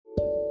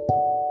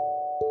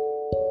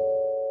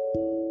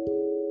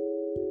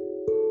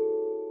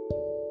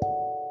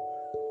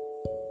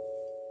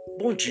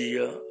Bom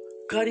dia,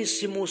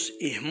 caríssimos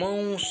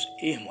irmãos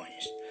e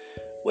irmãs.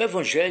 O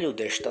Evangelho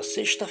desta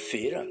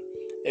sexta-feira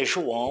é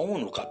João,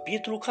 no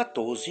capítulo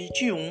 14,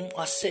 de 1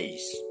 a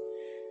 6.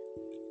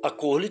 A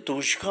cor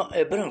litúrgica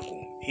é branco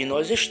e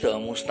nós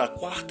estamos na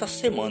quarta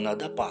semana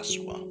da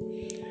Páscoa.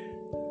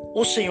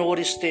 O Senhor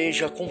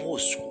esteja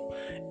convosco,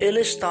 Ele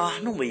está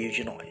no meio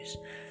de nós.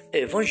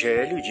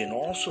 Evangelho de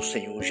nosso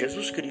Senhor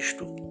Jesus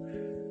Cristo,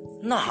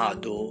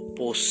 narrado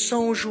por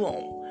São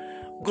João.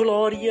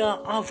 Glória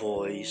a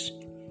vós,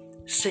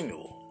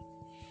 Senhor.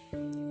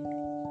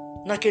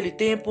 Naquele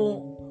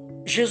tempo,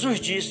 Jesus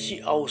disse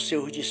aos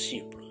seus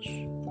discípulos: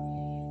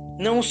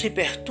 Não se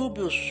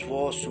perturbe o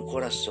vosso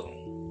coração.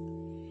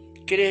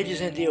 Credes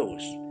em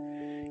Deus,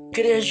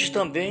 credes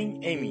também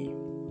em mim.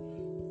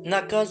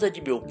 Na casa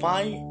de meu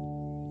Pai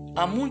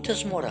há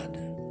muitas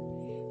moradas.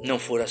 Não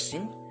for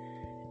assim,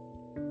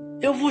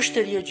 eu vos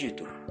teria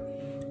dito,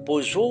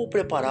 pois vou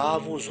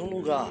preparar-vos um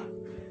lugar.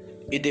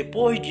 E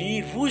depois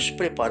de vos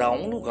preparar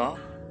um lugar,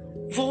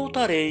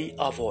 voltarei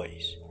a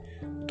vós.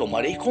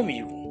 Tomarei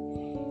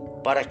comigo,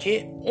 para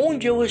que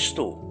onde eu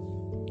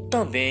estou,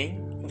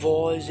 também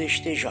vós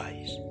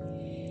estejais.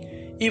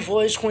 E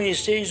vós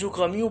conheceis o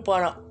caminho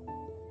para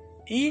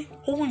ir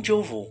onde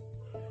eu vou.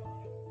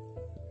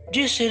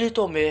 Disse-lhe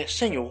Tomé: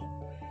 Senhor,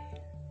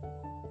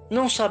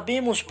 não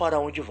sabemos para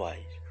onde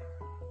vais.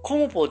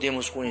 Como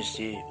podemos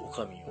conhecer o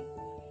caminho?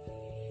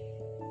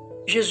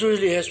 Jesus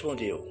lhe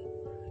respondeu: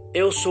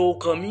 Eu sou o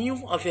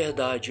caminho, a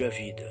verdade e a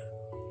vida.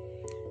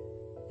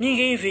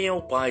 Ninguém vem ao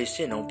Pai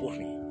senão por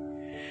mim.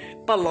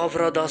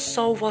 Palavra da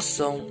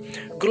salvação,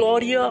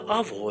 glória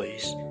a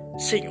vós,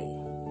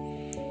 Senhor.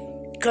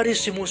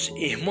 Caríssimos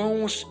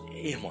irmãos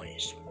e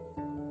irmãs,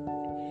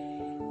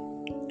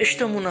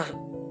 estamos na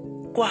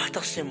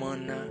quarta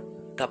semana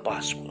da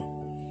Páscoa.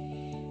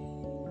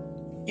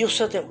 E o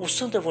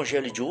Santo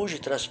Evangelho de hoje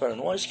traz para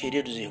nós,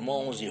 queridos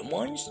irmãos e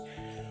irmãs,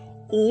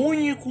 o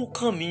único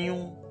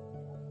caminho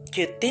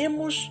que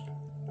temos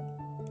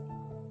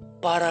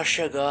para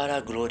chegar à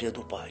glória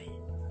do Pai.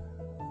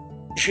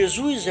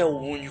 Jesus é o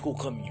único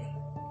caminho.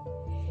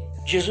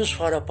 Jesus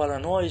fala para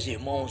nós,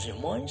 irmãos e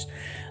irmãs,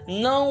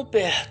 não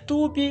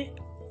perturbe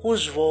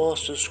os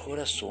vossos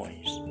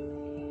corações.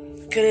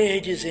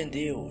 Credes em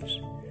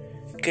Deus,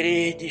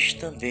 credes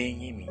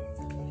também em mim.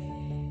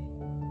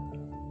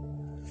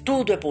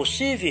 Tudo é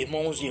possível,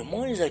 irmãos e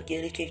irmãs,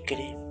 aquele que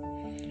crê.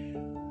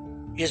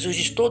 Jesus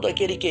diz: todo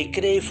aquele que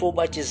crê e for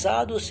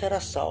batizado será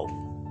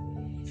salvo.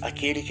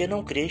 Aquele que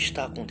não crê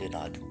está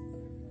condenado.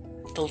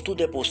 Então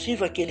tudo é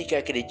possível aquele que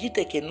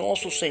acredita que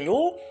nosso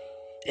Senhor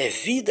é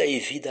vida e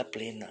vida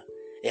plena.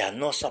 É a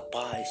nossa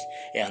paz,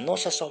 é a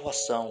nossa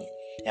salvação,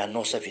 é a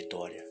nossa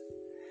vitória.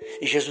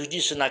 E Jesus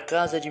disse: na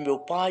casa de meu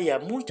Pai há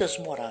muitas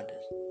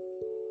moradas.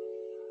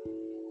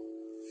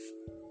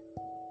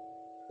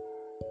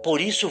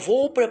 Por isso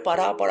vou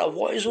preparar para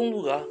vós um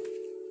lugar.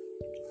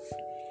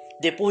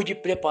 Depois de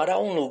preparar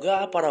um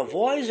lugar para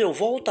vós, eu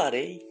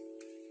voltarei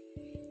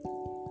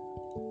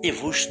e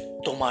vos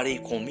tomarei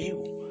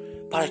comigo,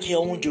 para que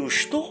onde eu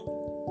estou,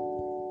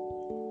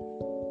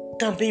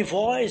 também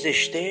vós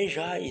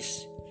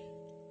estejais.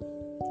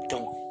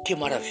 Então, que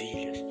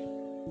maravilha!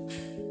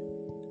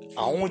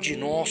 Aonde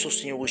nosso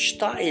Senhor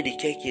está, Ele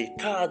quer que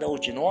cada um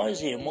de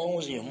nós,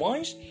 irmãos e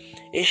irmãs,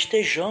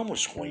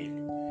 estejamos com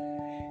Ele.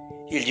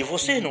 Ele diz: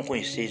 vocês não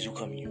conheceis o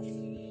caminho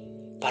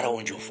para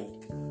onde eu vou.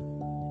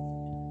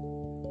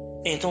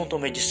 Então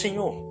Tomé disse: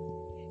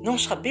 Senhor, não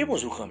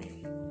sabemos o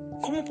caminho.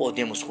 Como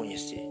podemos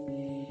conhecer?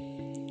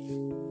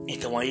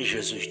 Então aí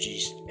Jesus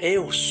diz: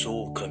 eu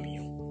sou o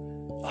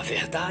caminho, a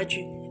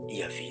verdade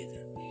e a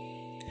vida.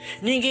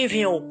 Ninguém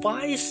vem ao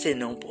Pai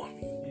senão por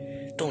mim.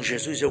 Então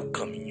Jesus é o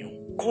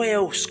caminho. Qual é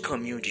o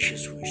caminho de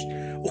Jesus?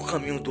 O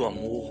caminho do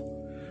amor,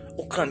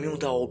 o caminho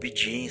da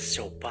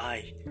obediência ao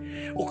Pai,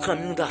 o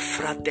caminho da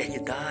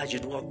fraternidade,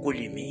 do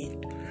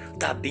acolhimento,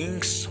 da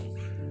bênção,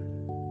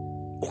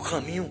 o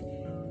caminho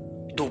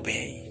do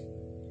bem.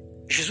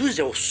 Jesus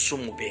é o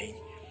sumo bem,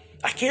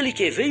 aquele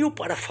que veio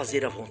para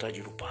fazer a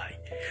vontade do Pai,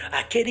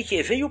 aquele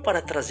que veio para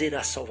trazer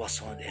a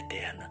salvação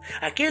eterna,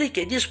 aquele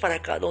que diz para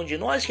cada um de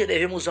nós que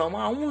devemos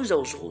amar uns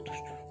aos outros,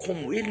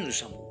 como Ele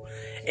nos amou.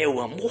 É o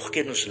amor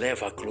que nos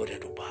leva à glória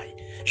do Pai.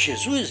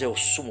 Jesus é o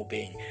sumo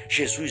bem,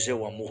 Jesus é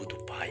o amor do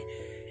Pai,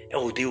 é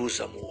o Deus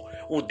amor,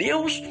 o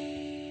Deus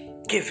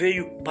que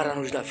veio para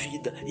nos dar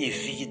vida e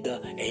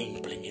vida em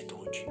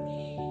plenitude.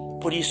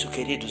 Por isso,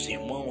 queridos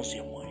irmãos e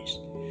irmãs,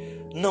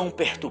 não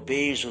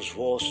perturbeis os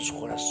vossos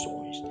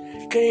corações.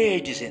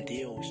 Credes em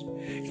Deus,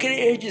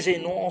 credes em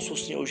nosso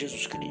Senhor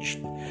Jesus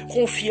Cristo.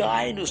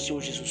 Confiai no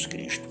Senhor Jesus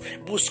Cristo,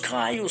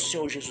 buscai o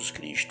Senhor Jesus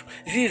Cristo,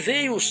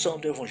 vivei o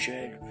santo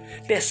Evangelho,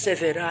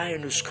 perseverai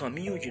nos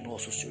caminhos de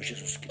nosso Senhor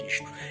Jesus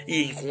Cristo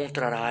e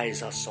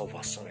encontrarás a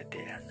salvação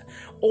eterna.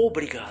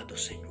 Obrigado,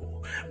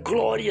 Senhor.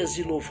 Glórias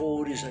e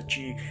louvores a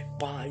Ti,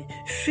 Pai,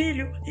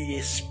 Filho e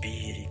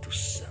Espírito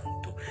Santo.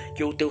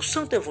 Que o Teu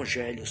santo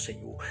Evangelho,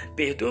 Senhor,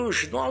 perdoe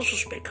os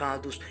nossos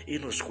pecados e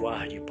nos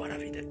guarde para a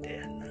vida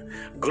eterna.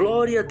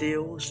 Glória a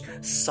Deus,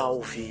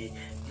 salve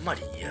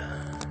Maria.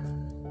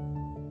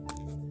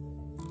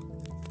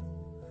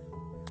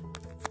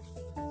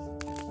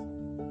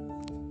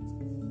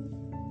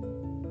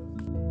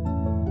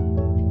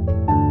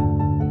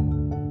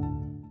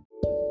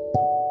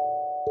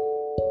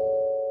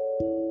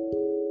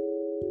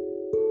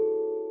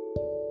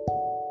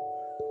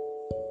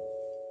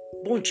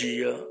 Bom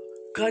dia,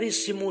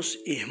 caríssimos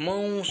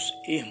irmãos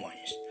e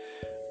irmãs.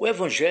 O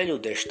Evangelho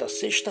desta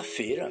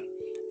sexta-feira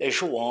é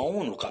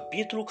João, no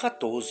capítulo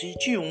 14,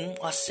 de 1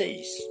 a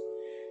 6.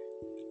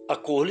 A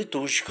cor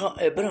litúrgica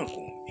é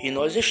branco e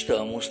nós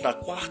estamos na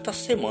quarta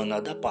semana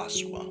da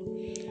Páscoa.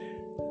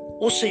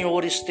 O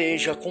Senhor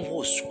esteja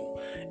convosco,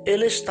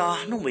 Ele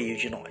está no meio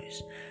de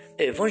nós.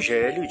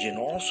 Evangelho de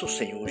nosso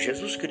Senhor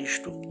Jesus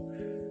Cristo,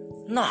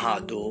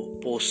 narrado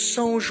por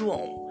São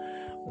João.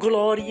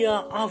 Glória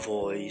a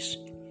vós,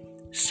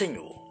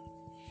 Senhor.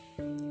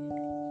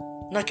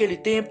 Naquele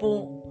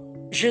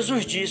tempo,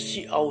 Jesus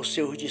disse aos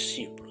seus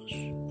discípulos: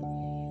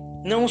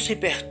 Não se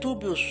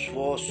perturbe o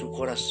vosso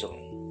coração.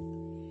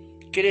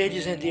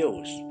 Credes em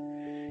Deus,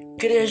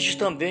 credes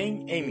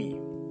também em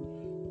mim.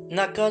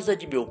 Na casa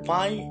de meu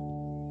Pai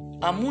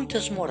há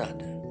muitas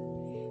moradas.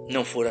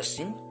 Não for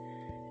assim,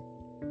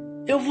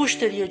 eu vos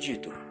teria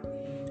dito,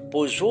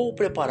 pois vou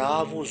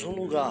preparar-vos um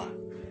lugar.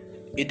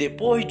 E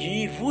depois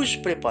de vos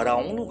preparar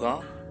um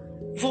lugar,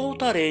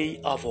 voltarei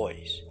a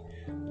vós.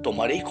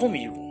 Tomarei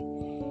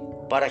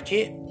comigo, para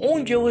que,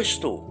 onde eu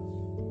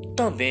estou,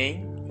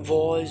 também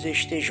vós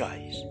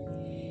estejais.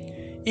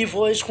 E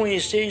vós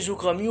conheceis o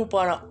caminho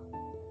para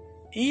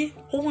ir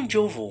onde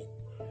eu vou.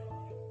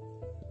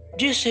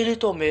 Disse-lhe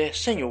Tomé: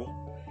 Senhor,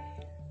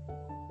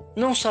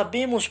 não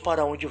sabemos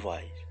para onde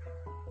vais.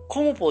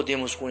 Como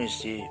podemos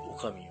conhecer o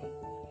caminho?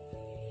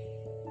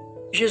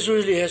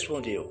 Jesus lhe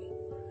respondeu: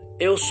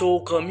 Eu sou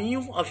o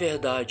caminho, a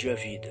verdade e a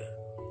vida.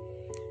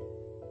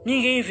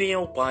 Ninguém vem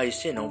ao Pai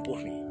senão por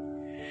mim.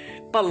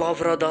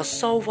 Palavra da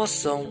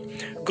salvação,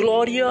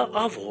 glória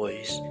a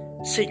vós,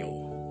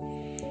 Senhor.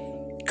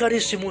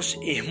 Caríssimos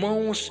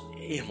irmãos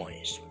e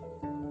irmãs,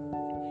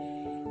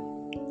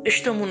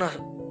 estamos na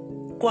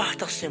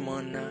quarta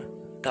semana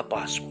da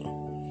Páscoa.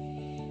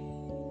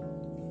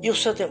 E o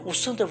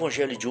Santo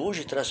Evangelho de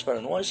hoje traz para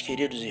nós,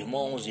 queridos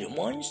irmãos e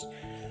irmãs,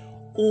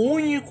 o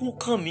único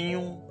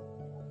caminho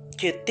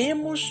que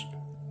temos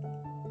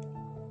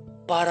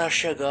para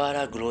chegar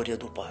à glória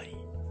do Pai.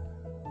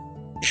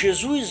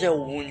 Jesus é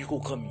o único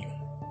caminho.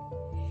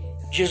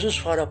 Jesus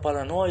fala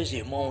para nós,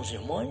 irmãos e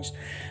irmãs: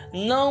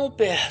 não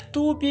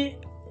perturbe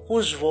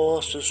os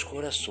vossos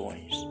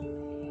corações.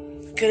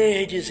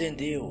 Credes em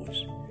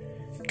Deus,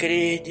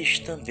 credes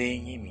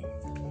também em mim.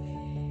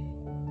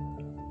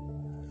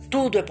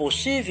 Tudo é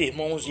possível,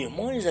 irmãos e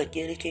irmãs,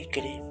 aquele que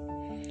crê.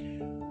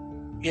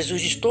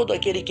 Jesus diz: todo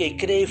aquele que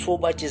crê e for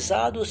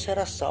batizado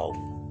será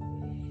salvo.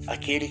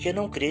 Aquele que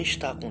não crê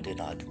está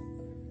condenado.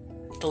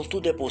 Então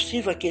tudo é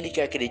possível aquele que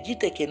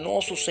acredita que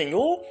nosso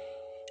Senhor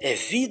é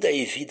vida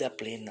e vida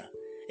plena.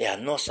 É a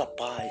nossa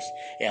paz,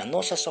 é a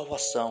nossa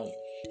salvação,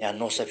 é a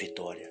nossa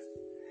vitória.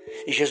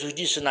 E Jesus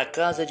disse: na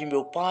casa de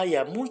meu Pai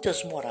há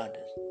muitas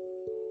moradas.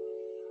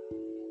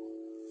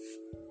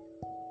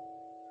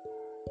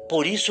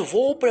 Por isso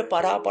vou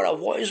preparar para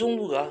vós um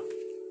lugar.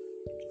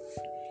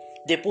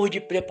 Depois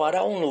de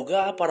preparar um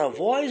lugar para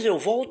vós, eu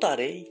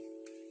voltarei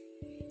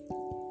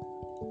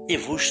e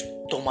vos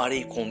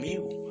tomarei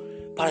comigo,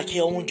 para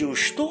que onde eu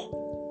estou,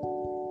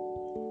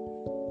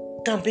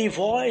 também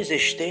vós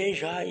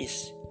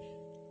estejais.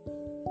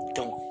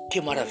 Então,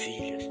 que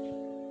maravilha!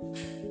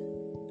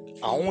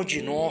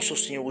 Aonde nosso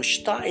Senhor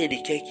está, Ele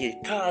quer que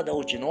cada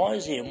um de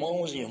nós,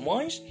 irmãos e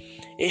irmãs,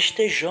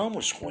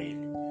 estejamos com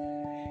Ele.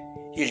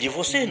 Ele diz: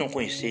 vocês não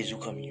conheceis o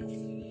caminho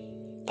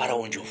para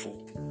onde eu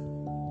vou.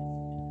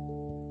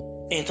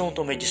 Então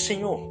Tomé disse: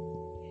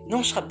 Senhor,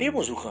 não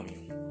sabemos o caminho.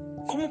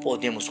 Como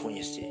podemos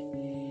conhecer?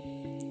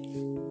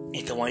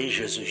 Então aí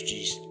Jesus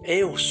diz: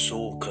 eu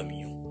sou o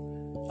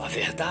caminho, a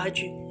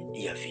verdade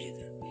e a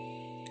vida.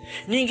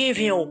 Ninguém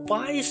vem ao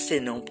Pai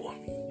senão por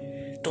mim.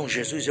 Então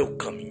Jesus é o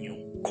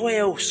caminho. Qual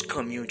é o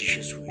caminho de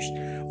Jesus?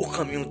 O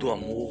caminho do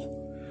amor,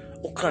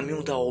 o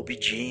caminho da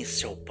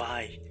obediência ao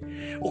Pai,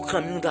 o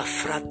caminho da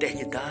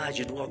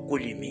fraternidade, do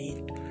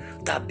acolhimento,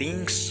 da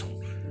bênção,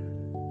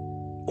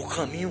 o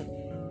caminho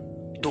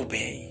do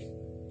bem.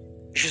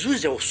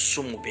 Jesus é o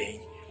sumo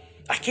bem,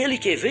 aquele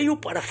que veio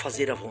para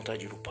fazer a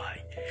vontade do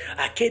Pai,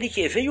 aquele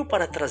que veio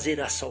para trazer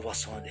a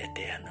salvação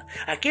eterna,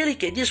 aquele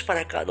que diz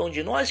para cada um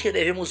de nós que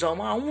devemos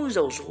amar uns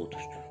aos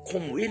outros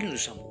como Ele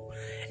nos amou.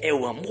 É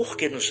o amor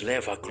que nos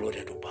leva à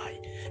glória do Pai.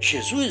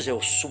 Jesus é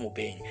o sumo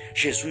bem,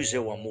 Jesus é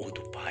o amor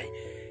do Pai,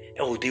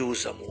 é o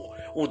Deus amor,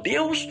 o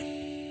Deus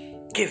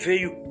que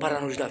veio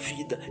para nos dar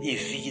vida e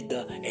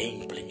vida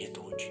em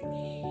plenitude.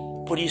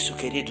 Por isso,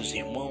 queridos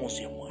irmãos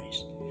e irmãs,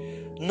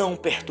 não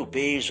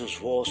perturbeis os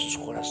vossos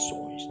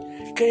corações.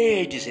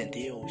 Credes em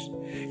Deus,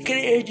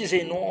 credes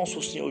em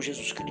nosso Senhor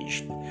Jesus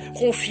Cristo.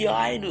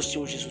 Confiai no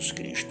Senhor Jesus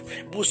Cristo,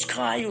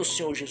 buscai o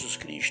Senhor Jesus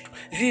Cristo,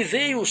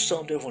 vivei o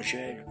Santo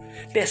Evangelho,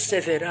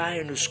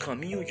 perseverai nos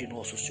caminhos de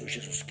nosso Senhor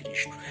Jesus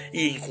Cristo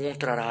e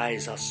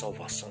encontrarás a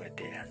salvação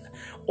eterna.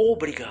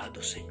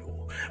 Obrigado,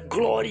 Senhor.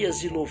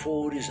 Glórias e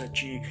louvores a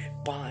Ti,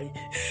 Pai,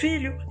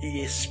 Filho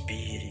e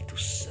Espírito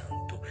Santo.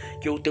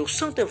 Que o Teu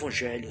Santo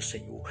Evangelho,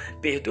 Senhor,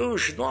 perdoe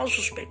os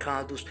nossos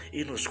pecados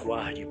e nos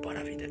guarde para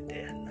a vida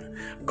eterna.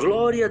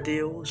 Glória a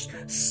Deus,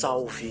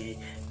 salve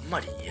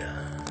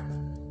Maria.